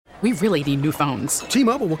We really need new phones.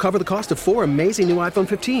 T-Mobile will cover the cost of 4 amazing new iPhone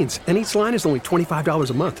 15s, and each line is only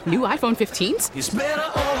 $25 a month. New iPhone 15s? It's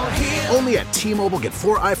better over here. Only at T-Mobile, get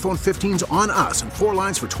 4 iPhone 15s on us and 4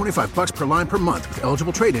 lines for $25 per line per month with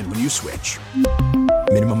eligible trade-in when you switch.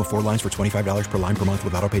 Minimum of 4 lines for $25 per line per month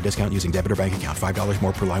with autopay discount using debit or bank account. $5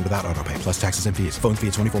 more per line without autopay, plus taxes and fees. Phone fee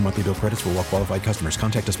at 24 monthly bill credits for well-qualified customers.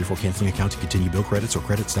 Contact us before canceling account to continue bill credits or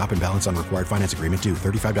credit stop and balance on required finance agreement due.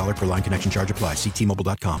 $35 per line connection charge applies. See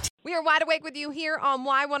T-Mobile.com. We are wide awake with you here on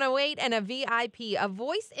Y108 and a VIP, a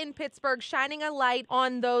voice in Pittsburgh shining a light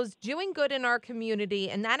on those doing good in our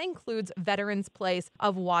community, and that includes Veterans Place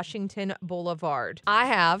of Washington Boulevard. I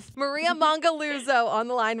have Maria Mongaluzzo on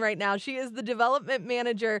the line right now. She is the development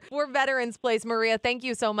manager for Veterans Place. Maria, thank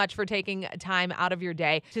you so much for taking time out of your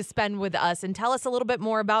day to spend with us and tell us a little bit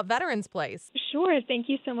more about Veterans Place. Sure. Thank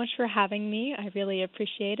you so much for having me. I really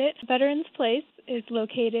appreciate it. Veterans Place is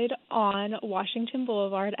located on Washington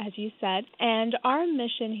Boulevard, as you said, and our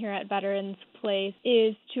mission here at Veterans Place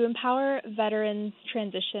is to empower veterans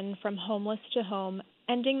transition from homeless to home,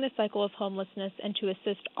 ending the cycle of homelessness, and to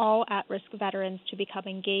assist all at-risk veterans to become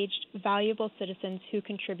engaged, valuable citizens who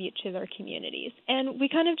contribute to their communities. And we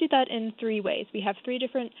kind of do that in 3 ways. We have 3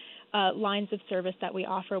 different lines of service that we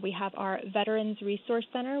offer. We have our Veterans Resource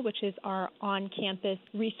Center, which is our on-campus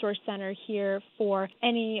resource center here for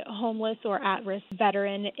any homeless or at-risk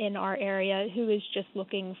veteran in our area who is just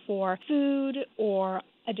looking for food or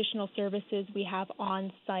additional services. We have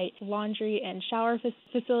on-site laundry and shower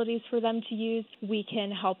facilities for them to use. We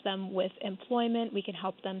can help them with employment. We can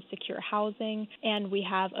help them secure housing. And we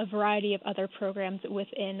have a variety of other programs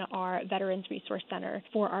within our Veterans Resource Center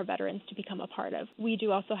for our veterans to become a part of. We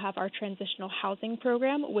do also have our transitional housing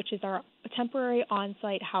program, which is our temporary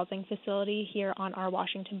on-site housing facility here on our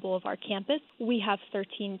Washington Boulevard campus. We have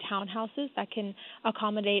 13 townhouses that can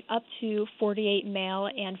accommodate up to 48 male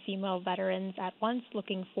and female veterans at once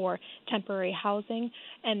looking for temporary housing,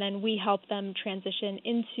 and then we help them transition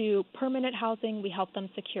into permanent housing. We help them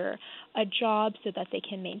secure a job so that they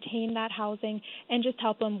can maintain that housing, and just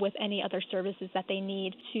help them with any other services that they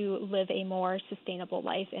need to live a more sustainable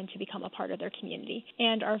life and to become a part of their community.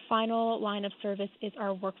 And our final line of service is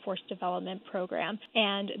our workforce development program,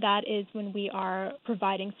 and that is when we are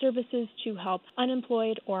providing services to help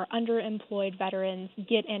unemployed or underemployed veterans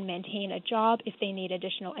get and maintain a job. If they need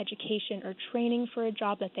additional education or training for a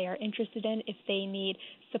job that they are interested in, if they need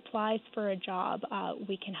supplies for a job,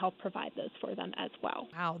 we can help provide those for them as well.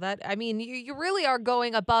 Wow, you really are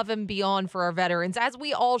going above and beyond for our veterans, as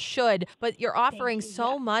we all should, but you're offering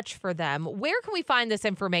so much for them. Where can we find this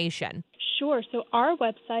information? Sure. So our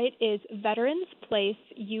website is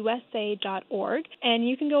veteransplaceusa.org, and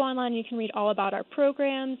you can go online, you can read all about our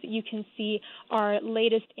programs, you can see our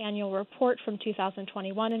latest annual report from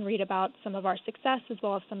 2021 and read about some of our success as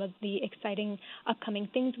well as some of the exciting upcoming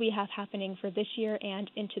things we have happening for this year and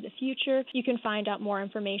into the future. You can find out more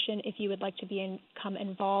information if you would like to become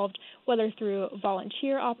involved, whether through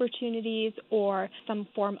volunteer opportunities or some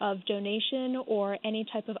form of donation or any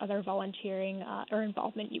type of other volunteering or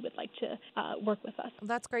involvement you would like to work with us.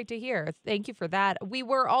 That's great to hear. Thank you for that. We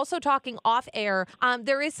were also talking off air.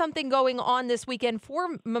 There is something going on this weekend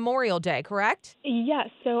for Memorial Day, correct? Yes.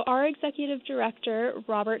 So our executive director,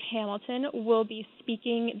 Robert Hamilton, will be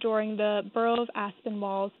speaking during the Borough of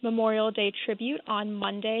Aspinwall's Memorial Day tribute on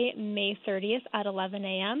Monday, May 30th at 11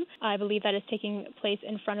 a.m. I believe that is taking place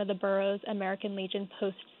in front of the borough's American Legion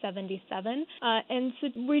Post 77. And so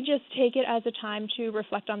we just take it as a time to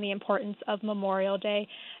reflect on the importance of Memorial Day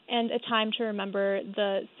and a time to remember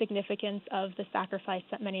the significance of the sacrifice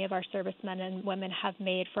that many of our servicemen and women have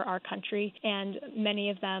made for our country, and many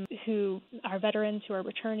of them who are veterans who are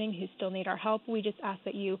returning, who still need our help. We just ask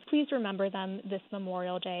that you please remember them this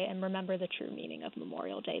Memorial Day and remember the true meaning of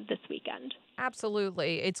Memorial Day this weekend.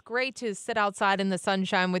 Absolutely. It's great to sit outside in the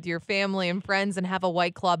sunshine with your family and friends and have a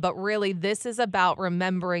White Claw, but really this is about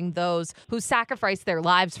remembering those who sacrificed their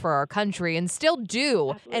lives for our country and still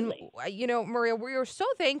do. Absolutely. And, Maria, we are so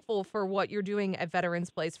thankful for what you're doing at Veterans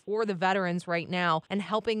Place for the veterans right now and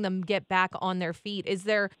helping them get back on their feet. Is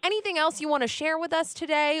there anything else you want to share with us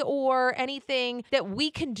today, or anything that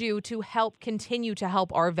we can do to help continue to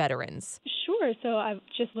help our veterans? Sure. So I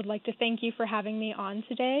just would like to thank you for having me on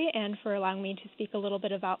today and for allowing me to speak a little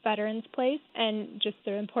bit about Veterans Place and just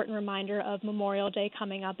the important reminder of Memorial Day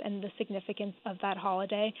coming up and the significance of that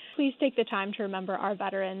holiday. Please take the time to remember our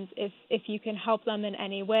veterans. If you can help them in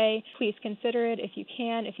any way, please consider it. If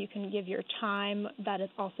you can give your time, that is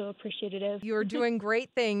also appreciative. You're doing hearing great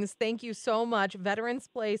things. Thank you so much. Veterans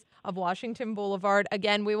Place of Washington Boulevard.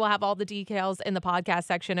 Again, we will have all the details in the podcast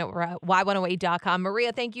section at y108.com.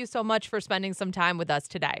 Maria, thank you so much for spending some time with us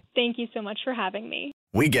today. Thank you so much for having me.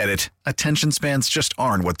 We get it. Attention spans just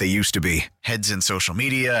aren't what they used to be. Heads in social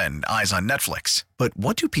media and eyes on Netflix. But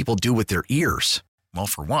what do people do with their ears? Well,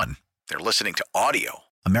 for one, they're listening to audio.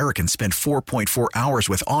 Americans spend 4.4 hours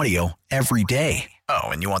with audio every day. Oh,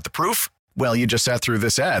 and you want the proof? Well, you just sat through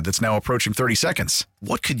this ad that's now approaching 30 seconds.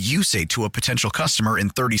 What could you say to a potential customer in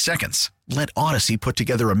 30 seconds? Let Odyssey put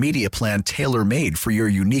together a media plan tailor-made for your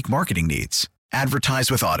unique marketing needs. Advertise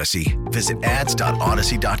with Odyssey. Visit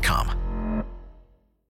ads.odyssey.com.